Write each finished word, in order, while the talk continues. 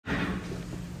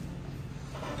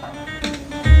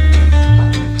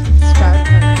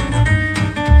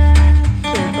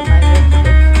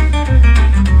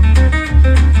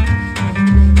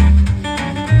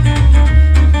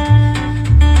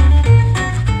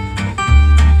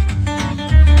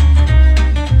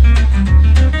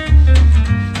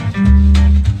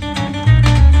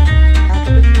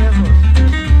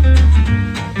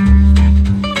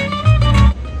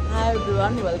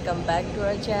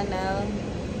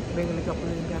Bengali couple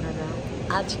in Canada.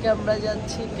 আজকে আমরা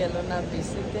যাচ্ছি কেলোনা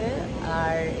বিসিতে,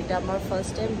 আর এটা আমার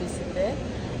ফার্স্ট টাইম বিসিতে।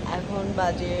 এখন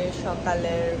বাজে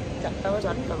সকালের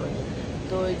 4টা বাজে,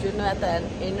 তো এই জন্য এত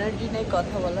এনার্জি নেই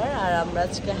কথা বলার। আর আমরা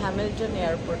আজকে হ্যামিল্টন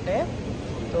এয়ারপোর্টে,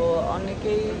 তো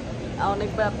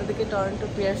অনেকবার আপনাদেরকে টরন্টো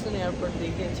পিয়ারসন এয়ারপোর্ট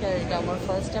দেখিয়েছি, আর এটা আমার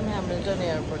ফার্স্ট টাইম হ্যামিল্টন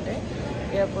এয়ারপোর্টে।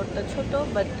 এয়ারপোর্টটা ছোট,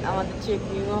 বাট আমাদের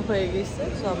চেকিংও হয়ে গেছে।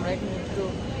 সো আমরা এখানে একটু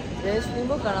রেস্ট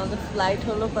নিব, কারণ আমাদের ফ্লাইট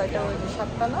হলো কয়টা বাজে?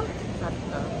 7টা না?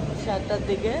 7টার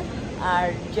দিকে। আর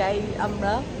যাই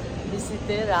আমরা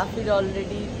বিসিতে, রাফির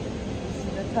অলরেডি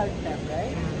বিসিতে 3rd টাইম,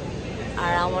 রাইট?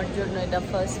 আর আমার জন্য এটা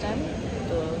ফার্স্ট টাইম।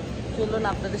 তো চলুন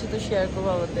আপনাদের সাথে শেয়ার করবো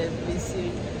আমাদের বিসি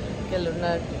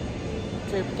কেলোনার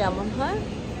ট্রিপ কেমন হয়।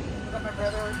 My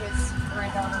brother, his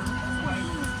granddaughter, his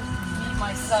wife, me,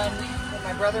 my son, and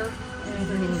my brother.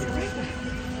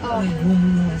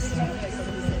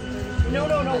 No,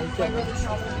 my brother's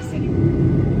from the city.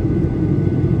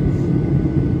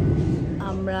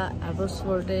 আমরা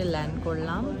অ্যাবসফোর্ডে ল্যান্ড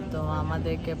করলাম, তো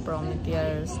আমাদেরকে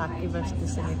প্রমিতিয়ার সাকিব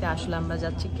আসতেছে নিতে। আসলে আমরা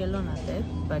যাচ্ছি কেলোনাতে,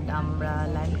 বাট আমরা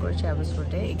ল্যান্ড করেছি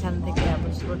অ্যাবসফোর্ডে। এখান থেকে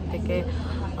অ্যাবসফোর্ড থেকে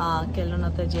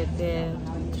কেলোনাতে যেতে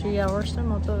 3 আওয়ার্সের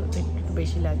মতো, একটু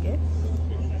বেশি লাগে।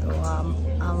 তো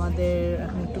আমাদের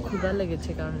এখন একটু ক্ষুধা লেগেছে,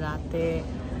 কারণ রাতে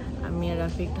আমি আর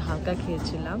রাফি একটু হালকা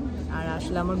খেয়েছিলাম, আর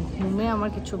আসলে আমার ঘুমে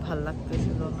আমার কিছু ভাল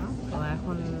লাগতেছিল না। তো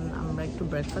এখন আমরা একটু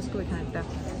ব্রেকফাস্ট করবো। এখানে একটা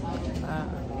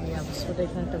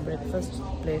এখানে একটা ব্রেকফাস্ট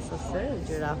প্লেস আছে,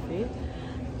 যে রাফি।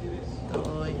 তো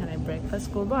এখানে ব্রেকফাস্ট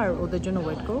করবো আর ওদের জন্য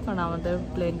ওয়েট করবো, কারণ আমাদের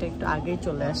প্লেনটা একটু আগেই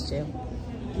চলে আসছে।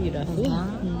 কি রাফি?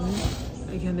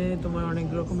 এখানে তোমার অনেক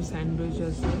রকম স্যান্ডউইচ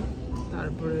আছে,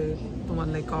 তারপরে তোমার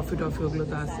লাইক কফি টফি ওগুলো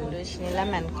তো আছে। স্যান্ডউইচ নিলাম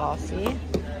অ্যান্ড কফি।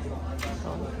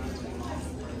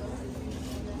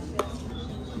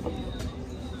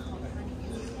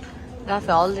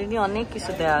 রাফি অলরেডি অনেক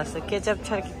কিছু দেওয়া আছে, কেচাপ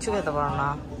ছাড়া কিচ্ছু খেতে পারো না।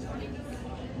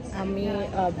 আমি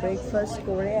ব্রেকফাস্ট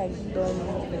করে একদম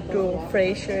একটু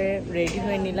ফ্রেশ হয়ে রেডি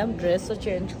হয়ে নিলাম, ড্রেসও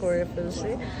চেঞ্জ করে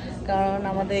ফেলছি, কারণ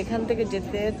আমাদের এখান থেকে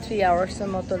যেতে 3 আওয়ার্সের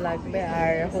মতো লাগবে।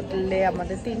 আর হোটেলে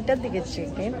আমাদের 3টার দিকে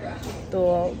চেক ইন, তো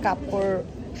কাপড়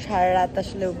সারা রাত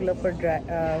আসলে ওগুলোর উপর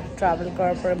ট্রাভেল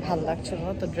করার পরে ভালো লাগছিল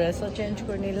না, তো ড্রেসও চেঞ্জ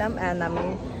করে নিলাম অ্যান্ড আমি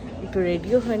একটু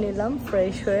রেডিও হয়ে নিলাম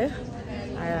ফ্রেশ হয়ে।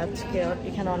 আর আজকে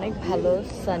এখানে অনেক ভালো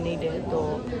সানি ডে, তো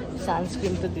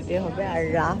সানস্ক্রিন তো দিতে হবে। আর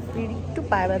রাফির একটু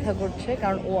পায়ে ব্যথা করছে,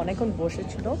 কারণ ও অনেকক্ষণ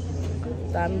বসেছিল,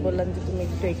 তো আমি বললাম যে তুমি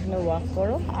একটু এখানে ওয়াক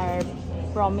করো। আর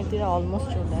প্রমিতিরা অলমোস্ট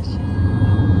চলে আসে।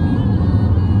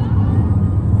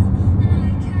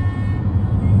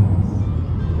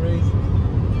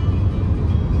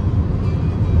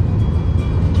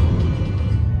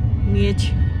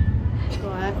 নিয়েছি। তো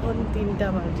এখন 3টা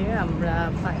বাজে, আমরা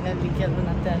ফাইনালি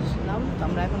কেলোনাতে আসলাম। তো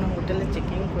আমরা এখন হোটেলে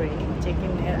চেকিং করিনি,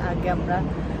 চেকিংয়ের আগে আমরা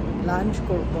লাঞ্চ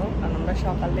করব, কারণ আমরা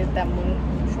সকালে তেমন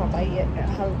সবাই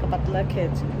হালকা পাতলা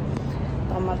খেয়েছি।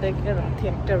 তো আমাদেরকে রাতে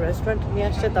একটা রেস্টুরেন্ট নিয়ে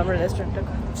আসছে, তো আমরা রেস্টুরেন্টটা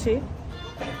খুঁজছি।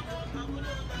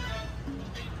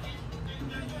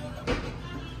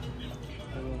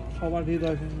 সবার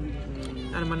হৃদয়,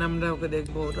 আর মানে আমরা ওকে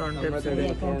দেখবো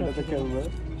টরন্টোতে খেলবো।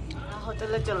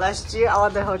 হোটেলে চলে আসছি,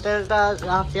 আমাদের হোটেলটা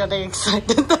রাফি অনেক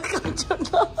এক্সাইটেড দেখার জন্য।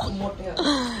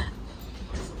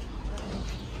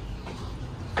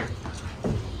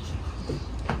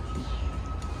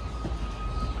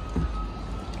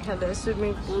 এখানে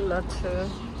সুইমিং পুল আছে,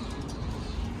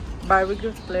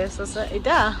 বারবিকিউ প্লেস আছে।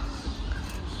 এটা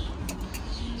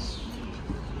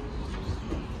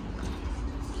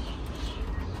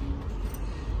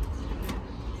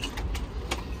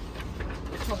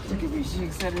সবথেকে বেশি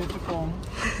এক্সাইটেড হচ্ছে কম।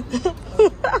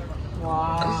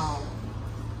 Wow,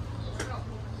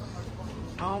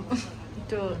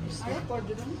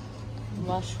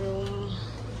 mushroom.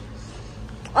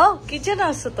 ও কিচেন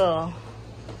আছে, তো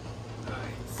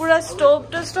পুরো স্টোভ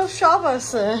সব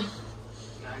আছে।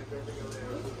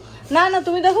 না না,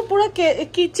 তুমি দেখো পুরো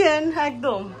কিচেন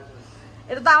একদম।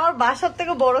 এটা তো আমার বাসার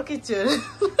থেকে বড় কিচেন।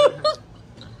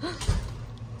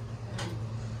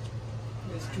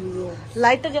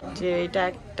 লাইটটা যাচ্ছে। এটা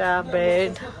একটা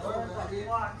বেড।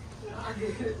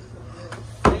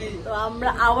 তো আমরা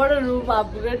আবারও রুম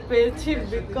আপগ্রেড পেয়েছি,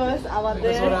 বিকজ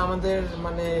আমাদের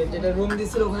মানে যেটা রুম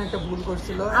দিছিল ওখানে একটা ভুল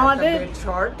করছিল। আমাদের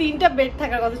 3টা বেড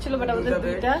থাকার কথা ছিল, বাট আমাদের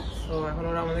 2টা। তো এখন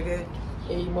ওরা আমাদেরকে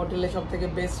এই মোটেলে সবথেকে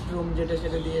বেস্ট রুম যেটা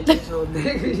সেটা দিয়েছে।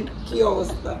 কি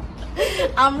অবস্থা!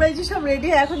 আমরা এই যে সব রেডি,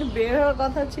 এখন বের হওয়ার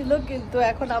কথা ছিল, কিন্তু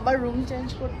এখন আবার রুম চেঞ্জ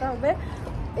করতে হবে।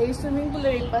 এই সুইমিং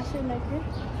পুলের এই পাশে নাকি,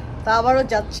 তা আবারও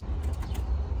যাচ্ছি।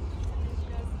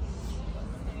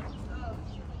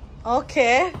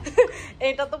 ওকে,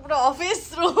 এটা তো পুরো অফিস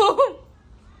রুম।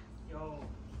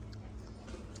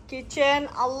 কিচেন,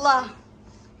 আল্লাহ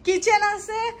কিচেন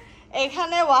আছে,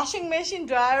 এখানে ওয়াশিং মেশিন,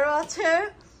 ড্রায়ারও আছে।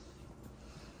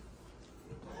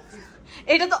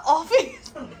 এটা তো অফিস।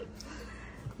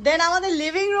 দেন আমাদের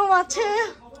লিভিং রুম আছে,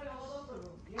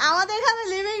 আমাদের এখানে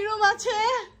লিভিং রুম আছে।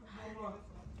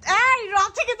 এই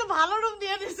রাতে কিন্তু ভালো রুম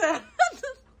দিয়ে দিছে।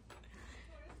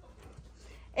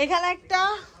 এখানে একটা,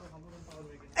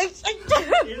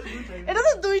 এটা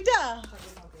তো দুইটা।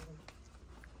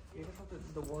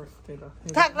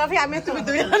 থাক রাফি, আমিও তুমি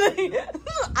দুইটা নেই।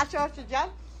 আচ্ছা আচ্ছা যাক,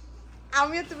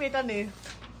 আমিও তুমি এটা নেই।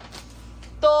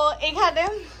 তো এখানে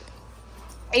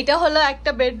এটা হলো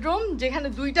একটা বেডরুম যেখানে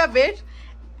দুইটা বেড।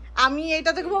 আমি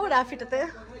এইটাতে ঘুমাবো, রাফিটাতে।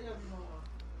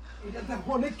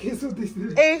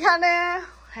 এইখানে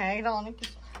হ্যাঁ এটা অনেক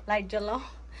কিছু, লাইট জ্বালাও।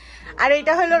 আর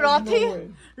এটা হলো রথি,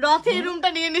 রথি রুমটা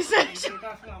নিয়ে নিছে।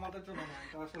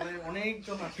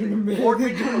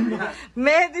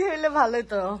 মেহেদি হইলে ভালোই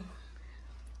তো,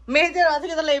 মেহেদি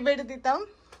রথিকে তাহলে এই বেডে দিতাম।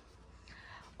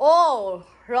 ও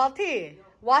রথি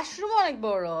ওয়াশরুম অনেক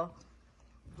বড়।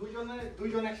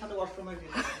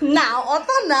 না অত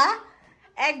না,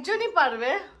 একজনই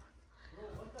পারবে।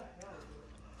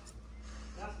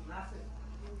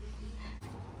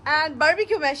 And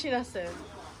barbecue machine আছে।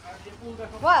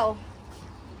 Wow.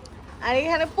 আর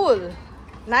এখানে পুল,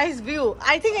 নাইস ভিউ।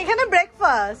 আই থিঙ্ক এখানে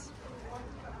ব্রেকফাস্ট।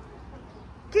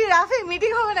 কি রাফি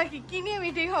মিটিং হবে নাকি? কি নিয়ে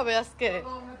মিটিং হবে আজকে?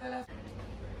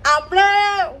 আমরা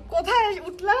কোথায়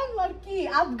উঠলাম আর কি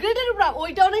আপগ্রেডের উপর?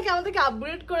 ওইটা অনেক আমাদেরকে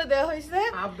আপগ্রেড করে দেওয়া হয়েছে।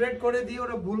 আপগ্রেড করে দিয়ে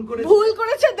ওরা ভুল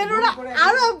করেছে, দেন ওরা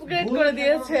আরো আপগ্রেড করে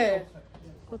দিয়েছে।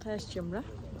 কোথায় আসছি আমরা?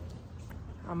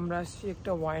 আমরা আসছি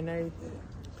একটা ওয়াইনারিতে।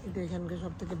 এটা এখানকার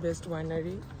সব থেকে বেস্ট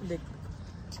ওয়াইনারি।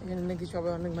 এখানে নাকি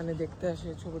সবাই অনেক মানে দেখতে আসে,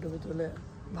 ছবি টবি তুলে,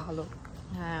 ভালো।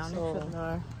 হ্যাঁ অনেক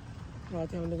সুন্দর।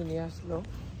 রাতে আমাদেরকে নিয়ে আসলো,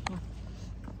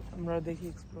 আমরা দেখি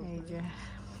এক্সপ্লোর। এই যে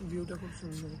ভিউটা খুব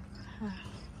সুন্দর।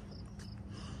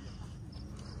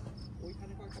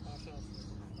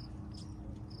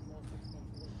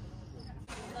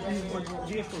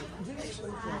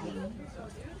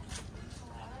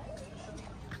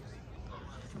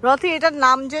 রথি এটার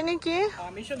নাম জানি কি?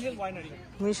 Mission hill winery.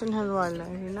 Mission hill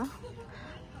winery না?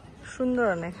 সুন্দর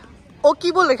অনেক। ও কি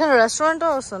বল, এখানে রেস্টুরেন্টও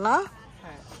আছে না?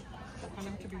 হ্যাঁ, ওখানে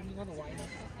হচ্ছে বিভিন্ন ধরনের ওয়াইন,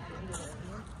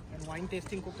 ওয়াইন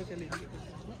টেস্টিং করতে চাইলে।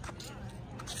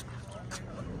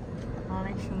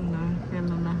 অনেক সুন্দর।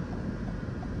 কেননা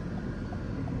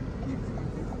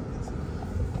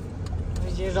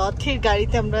ওই যে রথের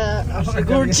গাড়িতে আমরা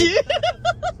ঘুরছি।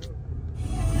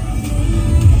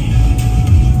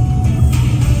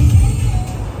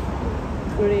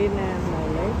 Green and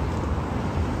lilac.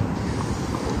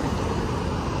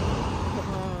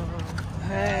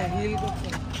 হ্যাঁ হিল করতে।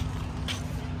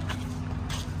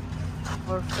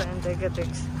 Or friend take a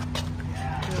text.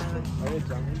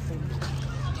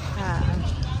 হ্যাঁ।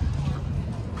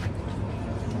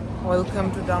 Welcome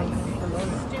to downtown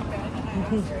কেলোনা।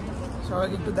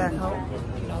 সবাইকে একটু দেখাও।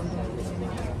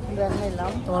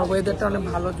 দেখাইলাম। তোমার ওয়েদারটা অনেক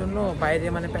ভালোর জন্য বাইরে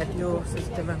মানে প্যাটিও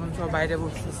সিস্টেম, এখন সব বাইরে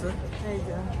বসতেছে। এই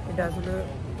যে এটা আসলে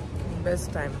বেস্ট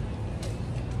টাইম।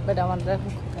 বাট আমার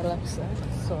এখন ক্ষুধা লাগছে,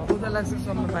 সো ক্ষুধা লাগছে,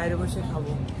 সব আমরা বাইরে বসে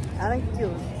খাবো। অনেক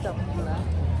কিউট আপনারা।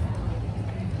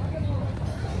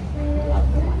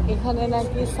 এখানে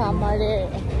নাকি সামারে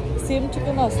সিম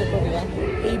চিকেন আছে কোরিয়ান।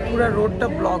 এই পুরো রোডটা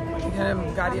ব্লক, এখানে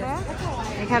গাড়ি আছে।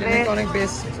 এখানে অনেক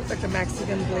বেস্ট একটা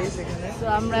মেক্সিকান প্লেস এখানে। তো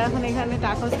আমরা এখন এখানে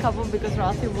টাকোস খাবো, বিকজ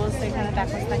রথি বলছে এখানে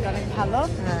টাকোস নাকি অনেক ভালো।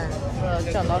 হ্যাঁ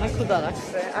চলো, অনেক ক্ষুধা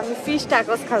লাগছে। আমি ফিশ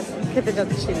টাকোস খেতে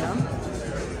যাচ্ছিলাম।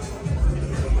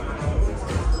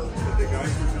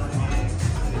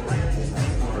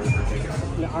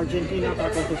 Argentina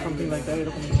tacos or something like that,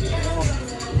 এরকম।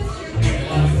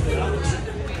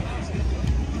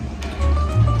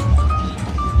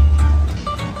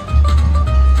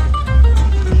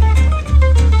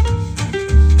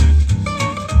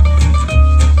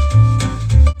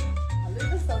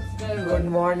 Good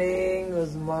morning,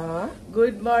 Uzma.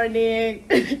 Good morning.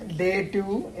 Day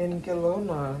 2 in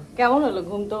Kelowna. কেমন হলো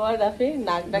ঘুম তোমার রাফি?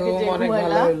 নাক ডাকে যে অনেক ভালো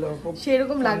ঘুমাইলা হলো, খুব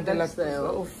সেরকম শান্তি লাগছে।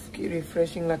 উফ কি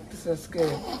রিফ্রেশিং লাগতেছে আজকে।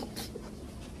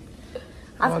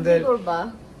 আজকে আমাদের কি করবা?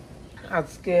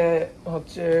 আজকে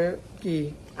হচ্ছে কি,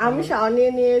 আমি শাওয়ার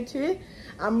নিয়ে নিয়েছি।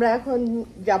 আমরা এখন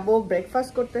যাব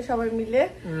ব্রেকফাস্ট করতে সবাই মিলে।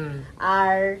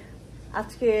 আর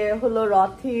আজকে হলো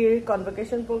রথির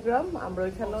কনভোকেশন প্রোগ্রাম, আমরা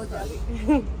ওইখানেও যাবো।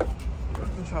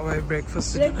 সবাই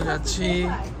ব্রেকফাস্টে চলে যাচ্ছি।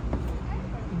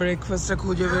 ব্রেকফাস্টটা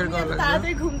খুঁজে বের করা লাগবে।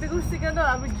 তাড়াতাড়ি ঘুম থেকে উঠছি কেন?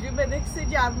 আমি ড্রিমে দেখছি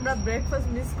যে আমরা ব্রেকফাস্ট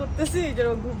মিস করতেছি, এই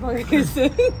জন্য ঘুম ভাঙে গেছে।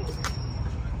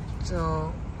 তো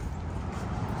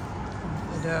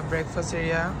এটা ব্রেকফাস্ট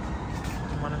এরিয়া,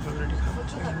 মানে অলরেডি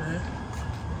খাচ্ছি এখানে।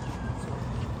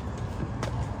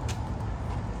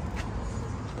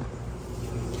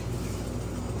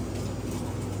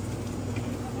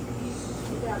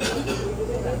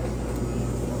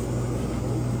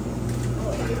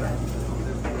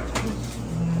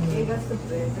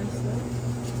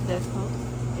 দেখো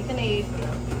এখানে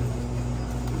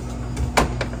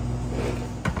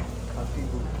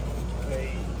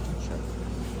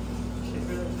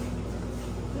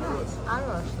আরো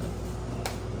আসছে।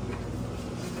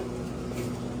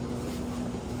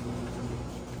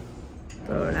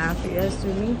 তো রাফিয়া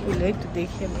সুইমিং পুলে একটু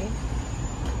দেখে নি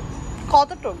কত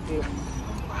টক দিয়ে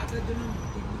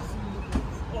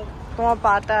তোমার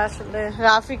পাটা আসলে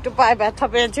রাফি একটু পায়ে ব্যথা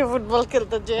পেয়েছে ফুটবল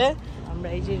খেলতে যে। আমরা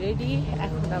এই যে রেডি,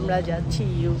 এখন আমরা যাচ্ছি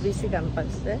ইউবিসি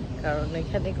ক্যাম্পাসে, কারণ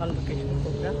এখানে কনভোকেশন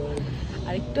প্রোগ্রাম।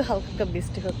 আর একটু হালকা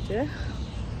বৃষ্টি হচ্ছে,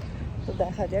 তো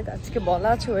দেখা যাক। আজকে বলা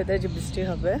আছে ওয়েদার যে বৃষ্টি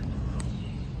হবে।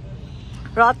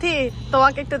 রথি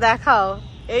তোমাকে একটু দেখাও,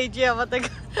 এই যে আমাদের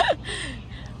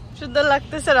সুন্দর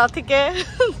লাগতেছে রথিকে।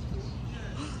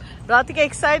 রথিকে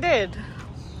এক্সাইটেড?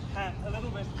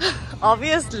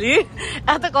 অবভিয়াসলি,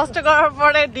 এত কষ্ট করার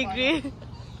পরে ডিগ্রি।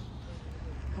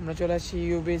 আমরা চলে আসি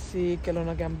ইউবিসি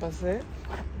কেলোনা ক্যাম্পাসে।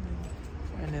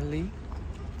 ফাইনালি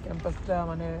ক্যাম্পাসটা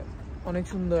মানে অনেক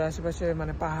সুন্দর, আশেপাশে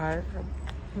মানে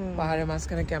পাহাড়ের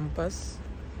মাঝখানে ক্যাম্পাস।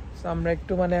 তো আমরা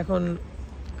একটু মানে এখন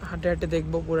হাঁটে হাঁটে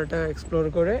দেখবো পুরোটা এক্সপ্লোর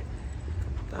করে।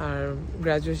 আর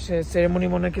গ্রাজুয়েশন সেরেমনি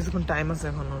মনে হয় কিছুক্ষণ টাইম আছে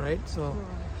এখনো, রাইট? সো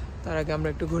তার আগে আমরা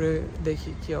একটু ঘুরে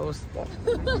দেখি কি অবস্থা।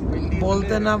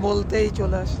 বলতে না বলতেই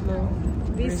চলে আসলো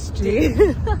বৃষ্টি।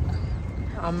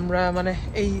 আমরা মানে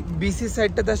এই বিসি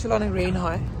সাইডটাতে আসলে অনেক রেইন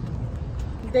হয়,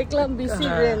 দেখলাম বিসি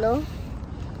রেনও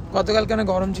গতকাল কেন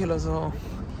গরম ছিল, তো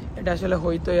এটা আসলে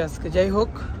হইতোই আজকে। যাই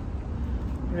হোক,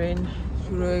 রেইন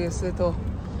শুরু হয়ে গেছে, তো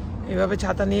এইভাবে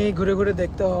ছাতা নিয়ে ঘুরে ঘুরে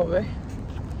দেখতে হবে।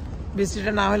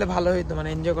 বৃষ্টিটা না হলে ভালো হইতো, মানে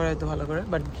এনজয় করা হইতো ভালো করে,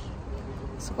 বাট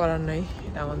কিছু করার নাই,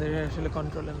 এটা আমাদের আসলে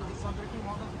কন্ট্রোলে না।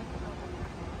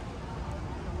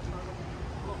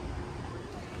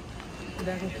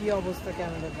 দেখো কি অবস্থা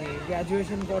ক্যানাডাতে,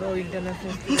 গ্রাজুয়েশন করো,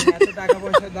 ইন্টারন্যাশনাল এত টাকা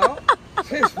পয়সা দাও,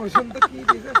 শেষ পর্যন্ত কি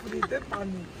দিতে ফ্রিতে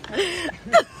পানি।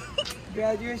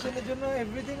 গ্রাজুয়েশনের জন্য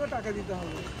এভরিথিংও টাকা দিতে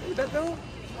হবে, এটাতেও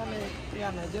মানে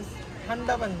না, জাস্ট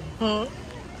ঠান্ডা পানি।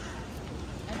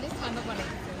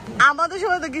 আমাদের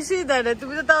সময় তো কিছুই দেয় না,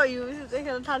 তুমি তো তাও ইউবিসিতে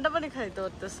এখানে ঠান্ডা পানি খাইতে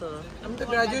পারতেছো। আমি তো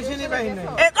গ্রাজুয়েশনই পাই না।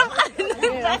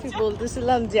 রাফি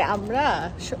বলতেছিলাম যে আমরা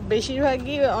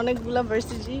বেশিরভাগই অনেকগুলা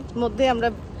ভার্সিটির মধ্যে আমরা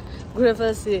ঘুরে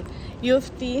ফেলছি।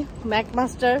 ইউএফটি,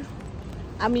 ম্যাকমাস্টার,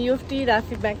 আমি ইউএফটি,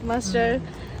 রাফি ম্যাকমাস্টার,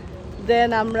 দেন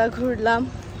আমরা ঘুরলাম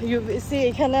ইউবিসি,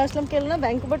 এখানে আসলাম কেলনা,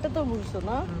 ভ্যাঙ্কুভারটা তো ঘুরছো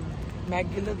না?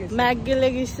 ম্যাকগিলে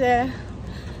গেছে,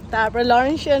 তারপরে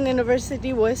লরেন্সিয়ান ইউনিভার্সিটি,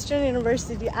 ওয়েস্টার্ন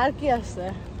ইউনিভার্সিটি, আর কি আছে?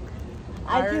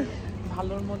 আর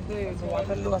ভালোর মধ্যে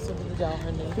ওয়াটারলু আছে, কিন্তু যাওয়া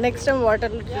হয়নি। নেক্সট টাইম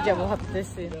ওয়াটারলুতে যাবো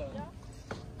ভাবতেছি।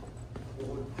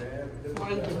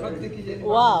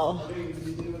 ওয়াও,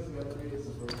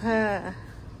 হ্যাঁ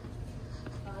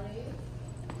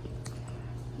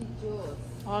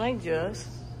অনেক জোস,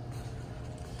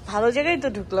 ভালো জায়গায় তো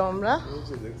ঢুকলাম আমরা।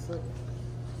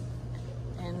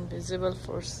 ইনভিজিবল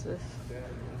ফোর্সেস,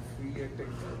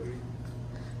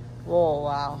 ও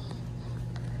ওয়াও,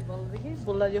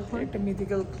 বললা যখন একটা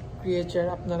মিথিক্যাল ক্রিয়েচার,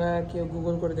 আপনারা কেউ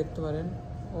গুগল করে দেখতে পারেন।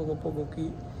 ওগোপোগোকি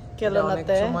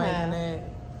কেলোনাতে, এখানে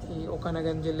এই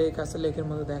ওকানাগঞ্জ যে লেক আছে, লেকের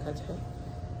মধ্যে দেখা যায়,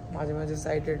 মাঝে মাঝে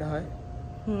সাইটেড হয়।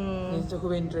 জিনিসটা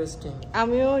খুব ইন্টারেস্টিং।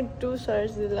 আমিও একটু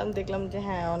সার্চ দিলাম, দেখলাম যে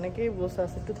হ্যাঁ অনেকেই বসে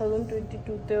আছে।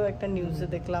 2022-তেও একটা নিউজে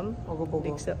দেখলাম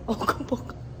ওগোপোগো,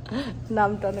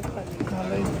 নামটা অনেক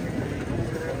ভালোই।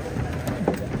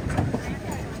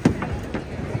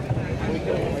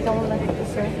 কেমন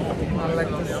লাগতেছে? ভালো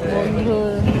লাগতেছে।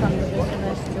 বন্ধুর কনভারসেশন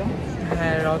আসছে।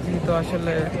 হ্যাঁ, রথি তো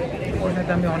আসলে ওর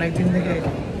সাথে আমি অনেকদিন থেকে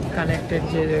কানেক্টেড,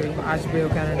 যে আসবে ও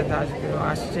ক্যানাডাতে আসবে, ও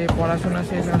আসছে পড়াশোনা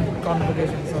শেষ,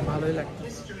 কনভোকেশন, সব ভালোই লাগছে।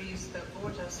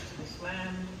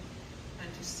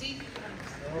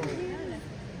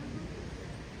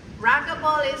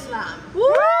 Racquetball Islam.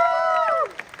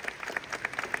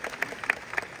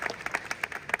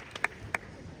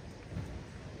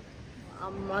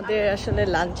 আমাদের আসলে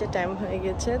লাঞ্চের টাইম হয়ে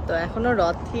গেছে, তো এখনো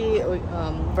রথি ওই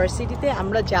ভার্সিটিতে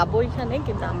আমরা যাবো এখানে,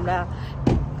 কিন্তু আমরা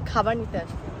খাবার নিতে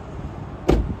আসবো।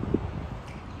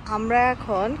 আমরা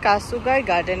এখন কাসুগাই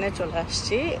গার্ডেনে চলে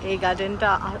আসছি। এই গার্ডেনটা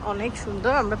অনেক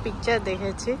সুন্দর, আমরা পিকচার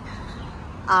দেখেছি।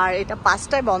 আর এটা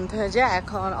 5টায় বন্ধ হয়ে যায়,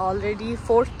 এখন অলরেডি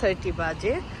 4:30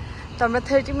 বাজে। তো আমরা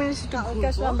 30 মিনিটস একটু ঘুরবো।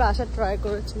 আসলে আমরা আসার ট্রাই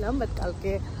করেছিলাম, বাট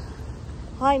কালকে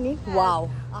হয়নি। ওয়াও,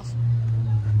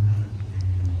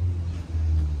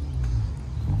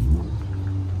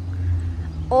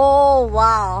 ও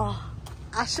ওয়াও,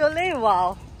 আসলে ওয়াও,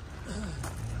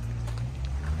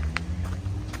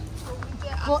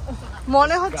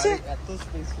 মনে হচ্ছে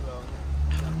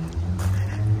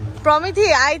প্রমিথি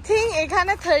আই থিঙ্ক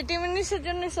এখানে 30 মিনিটের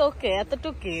জন্য ওকে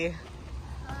এতটুকু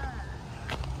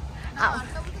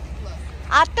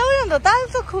 8টা পর্যন্ত তাহলে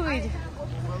তো খুবই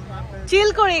চিল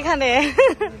করি এখানে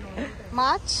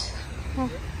মাছ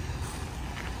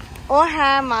ও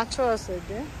হ্যাঁ মাছও আছে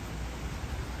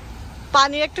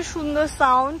পানির একটা সুন্দর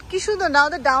সাউন্ড কি সুন্দর না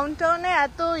ওদের ডাউন টাউনে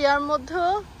এত ইয়ার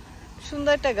মধ্যেও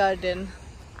সুন্দর একটা গার্ডেন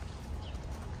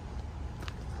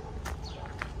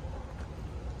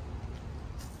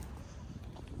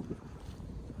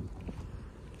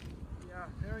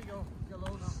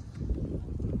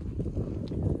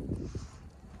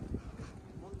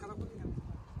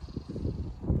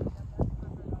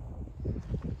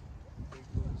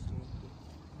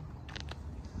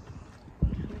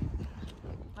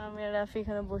আমি আর রাফি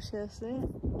এখানে বসে আছে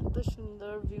এত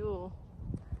সুন্দর ভিউ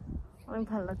অনেক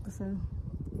ভালো লাগতেছে না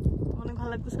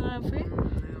রাফি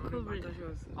খুব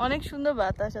অনেক সুন্দর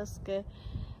বাতাস আজকে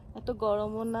এত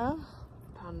গরমও না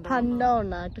ঠান্ডাও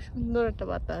না একটা সুন্দর একটা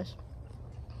বাতাস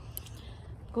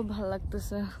খুব ভালো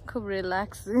লাগতেছে খুব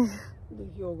রিল্যাক্সিং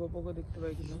দেখি ওগোপোগো দেখতে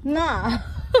পাই কিনা না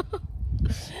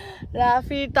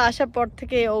রাফি তো আসার পর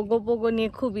থেকে ওগোপোগো নিয়ে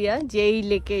খুব ইয়া যে এই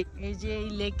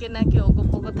লেকে নাকি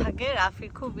ওগোপোগো থাকে রাফি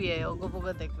খুব ইয়ে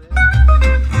ওগোপোগো দেখবে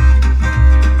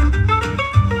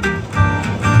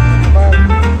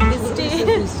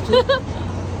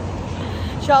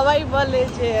সবাই বলে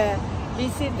যে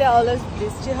বিসিতে অলওয়েজ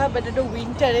বৃষ্টি হয় বাট এটা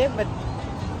উইন্টারে বাট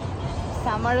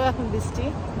সামারও এখন বৃষ্টি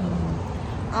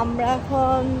আমরা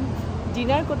এখন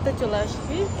ডিনার করতে চলে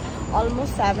আসছি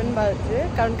অলমোস্ট 7 বাজে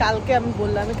কারণ কালকে আমি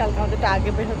বললাম কালকে আমাদের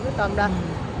আগে বের হবে তো আমরা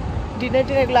ডিনার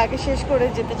এগুলো আগে শেষ করে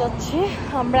যেতে চাচ্ছি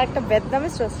আমরা একটা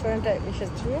ভিয়েতনামিজ রেস্টুরেন্টে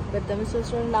এসেছি ভিয়েতনামিজ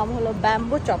রেস্টুরেন্টের নাম হলো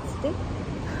ব্যাম্বো চপস্টিক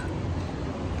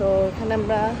তো এখানে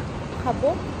আমরা খাবো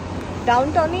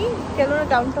ডাউনটাউনই কেলোনা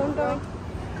ডাউনটাউনটা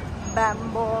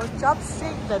bamboo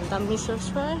chopstick Vietnamese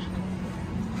restaurant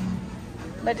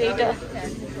but এইটা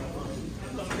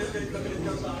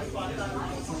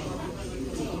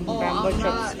ব্যাম্বো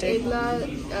চপস্টিক এগুলা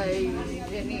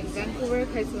ভ্যানকুভারে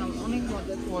খাইছিলাম অনেক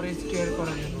মজা পরে স্টেয়ার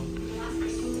করার জন্য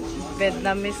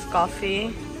ভিয়েতনামিজ কফি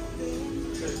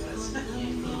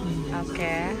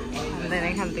ওকে দেন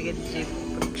এখান থেকে জিপ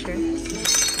হচ্ছে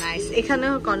নাইস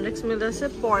এখানেও কনডেক্স মিল আছে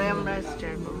পরে আমরা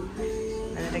স্টেয়ার করবো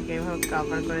এটাকে এভাবে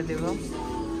কভার করে দেব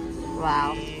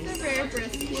wow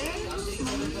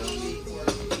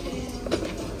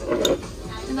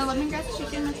And the lemongrass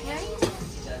chicken is right?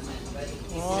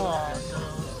 Oh,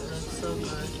 that's so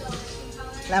good.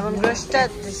 Lemongrassটা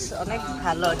অনেক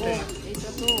ভালো এটা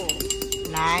তো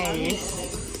নাইস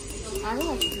আরো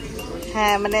আছে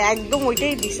হ্যাঁ মানে একদম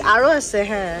ওইটাই দিস আরো আছে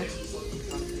হ্যাঁ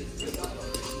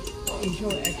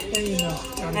এইসব একটাই না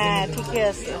হ্যাঁ ঠিকই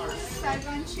আছে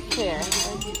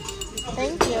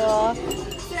thank you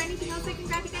Is there anything else I can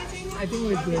grab you guys right now? I think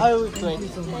we're good. Oh, wait.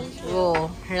 ও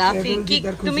রাফি কি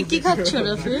তুমি কি খাচ্ছ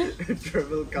Rafi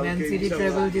man city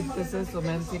travel জিততেছে so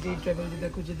man city travel জিতে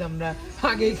খুঁজিতে আমরা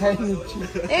আগেই খাই নিচ্ছি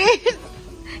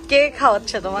কে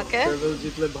খাওয়াচ্ছে তোমাকে ট্রাভেল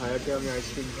জিতলে ভাইয়াকে আমি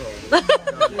আইসক্রিম খাওয়াবো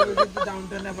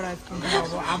ডাউনটাউনে আবার আইসক্রিম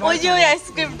খাওয়াবো ওই যে ওই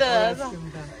আইসক্রিমটা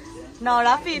না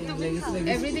রাফি তুমি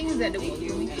Everything is edible.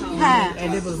 তুমি খাও হ্যাঁ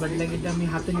এডিবল বাট লাইক এটা আমি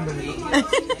হাতে নিব না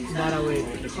দাঁড়া ওয়েট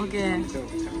ওকে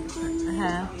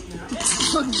হ্যাঁ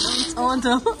ও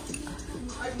তো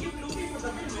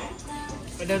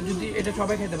এটা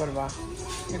সবাই খেতে পারবা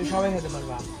এটা সবাই খেতে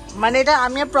পারবা মানে এটা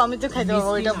আমি আর প্রমিত খাইতে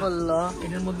পারবো ওইটা বললো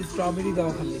এটার মধ্যে স্ট্রবেরি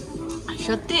দেওয়া খালি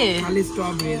সত্যি খালি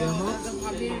স্ট্রবেরি দেখো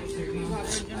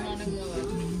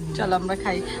চলো আমরা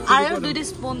খাই আর 2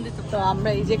 স্পুন দিতে তো আমরা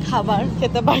এই যে খাবার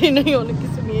খেতে পারি নাই অনেক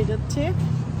কিছু নিয়ে যাচ্ছে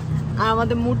আর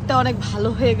আমাদের মুডটা অনেক ভালো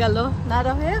হয়ে গেল না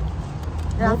রহে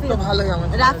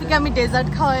রাফিকে আমি ডেজার্ট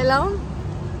খাওয়াইলাম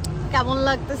কেমন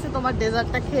লাগতেছে তোমার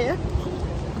ডেজার্টটা খেয়ে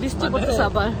বৃষ্টি পড়তেছে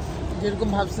আবার যেরকম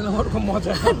ভাবছিলাম ওরকম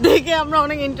মজা দেখে আমরা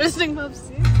অনেক ইন্টারেস্টিং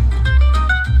ভাবছি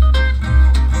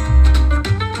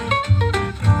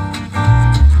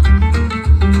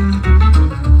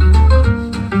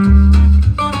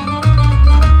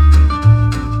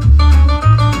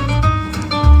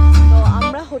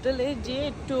হোটেলে যে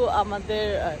একটু আমাদের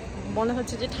মনে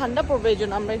হচ্ছে যে ঠান্ডা পড়বে এই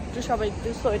জন্য আমরা একটু সবাই একটু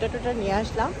সোয়েটার টোয়েটার নিয়ে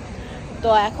আসলাম তো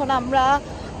এখন আমরা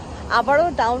আবারও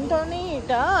ডাউনটাউনে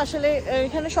এটা আসলে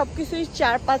এখানে সব কিছুই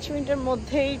 4-5 মিনিটের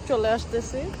মধ্যেই চলে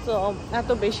আসতেছে তো এত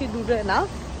বেশি দূরে না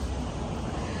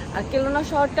আর কেলোনা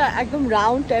শহরটা একদম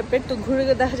রাউন্ড টাইপের তো ঘুরে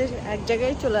দেখা যায় এক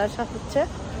জায়গায় চলে আসা হচ্ছে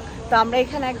তো আমরা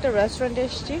এখানে একটা রেস্টুরেন্টে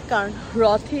এসেছি কারণ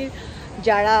রথির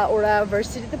যারা ওরা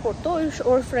ভার্সিটিতে পড়তো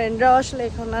ওর ফ্রেন্ডরাও আসলে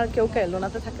এখন আর কেউ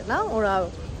কেলোনাতে থাকে না ওরা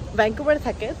ভ্যাঙ্কুভারে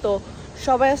থাকে তো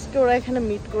সবাই আজকে ওরা এখানে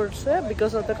মিট করছে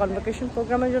বিকজ অফ দ্য কনভোকেশন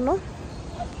প্রোগ্রামের জন্য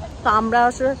তো আমরা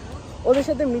আসলে ওদের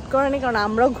সাথে মিট করা নেই, কারণ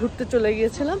আমরাও ঘুরতে চলে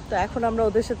গিয়েছিলাম। তো এখন আমরা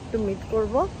ওদের সাথে একটু মিট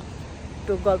করবো,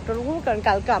 একটু গল্প করবো, কারণ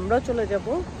কালকে আমরাও চলে যাব।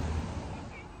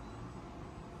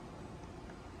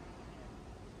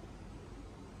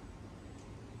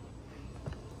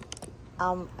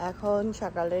 এখন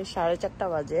সকালে 4:30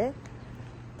 বাজে।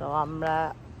 তো আমরা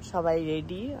সবাই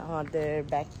রেডি, আমাদের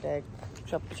ব্যাগ ট্যাগ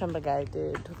সব কিছু আমরা গাড়িতে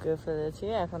ঢুকে ফেলেছি।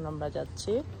 এখন আমরা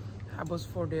যাচ্ছি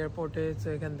অ্যাবসফোর্ড এয়ারপোর্টে। তো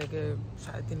এখান থেকে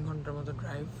 3.5 ঘন্টার মতো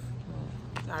ড্রাইভ।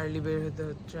 আর্লি বের হতে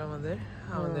হচ্ছে আমাদের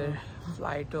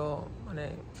ফ্লাইটও মানে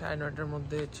 9:30টার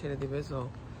মধ্যে ছেড়ে দিবে। সো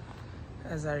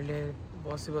অ্যাজ আর্লি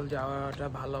পসিবল যাওয়াটা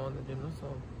ভালো আমাদের জন্য। সো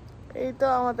এই তো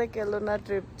আমাদের কেলোনা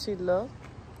ট্রিপ ছিল।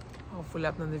 হোপফুলি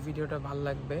আপনাদের ভিডিওটা ভালো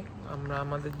লাগবে। আমরা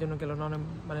আমাদের জন্য কেলোনা অনেক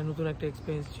মানে নতুন একটা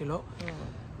এক্সপিরিয়েন্স ছিল,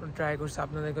 ট্রাই করছি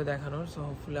আপনাদেরকে দেখানোর। সো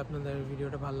হোপফুলি আপনাদের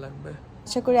ভিডিওটা ভালো লাগবে।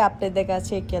 আশা করি আপনাদের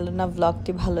কাছে কেলোনা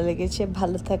ব্লগটি ভালো লেগেছে।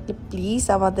 ভালো থাকলে প্লিজ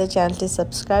আমাদের চ্যানেলটি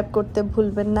সাবস্ক্রাইব করতে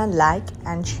ভুলবেন না, লাইক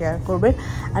অ্যান্ড শেয়ার করবেন,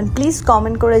 অ্যান্ড প্লিজ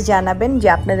কমেন্ট করে জানাবেন যে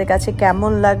আপনাদের কাছে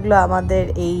কেমন লাগলো আমাদের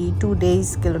এই 2 days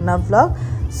কেলোনা ব্লগ।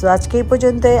 সো আজকে এই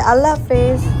পর্যন্ত, আল্লাহ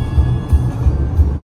হাফেজ।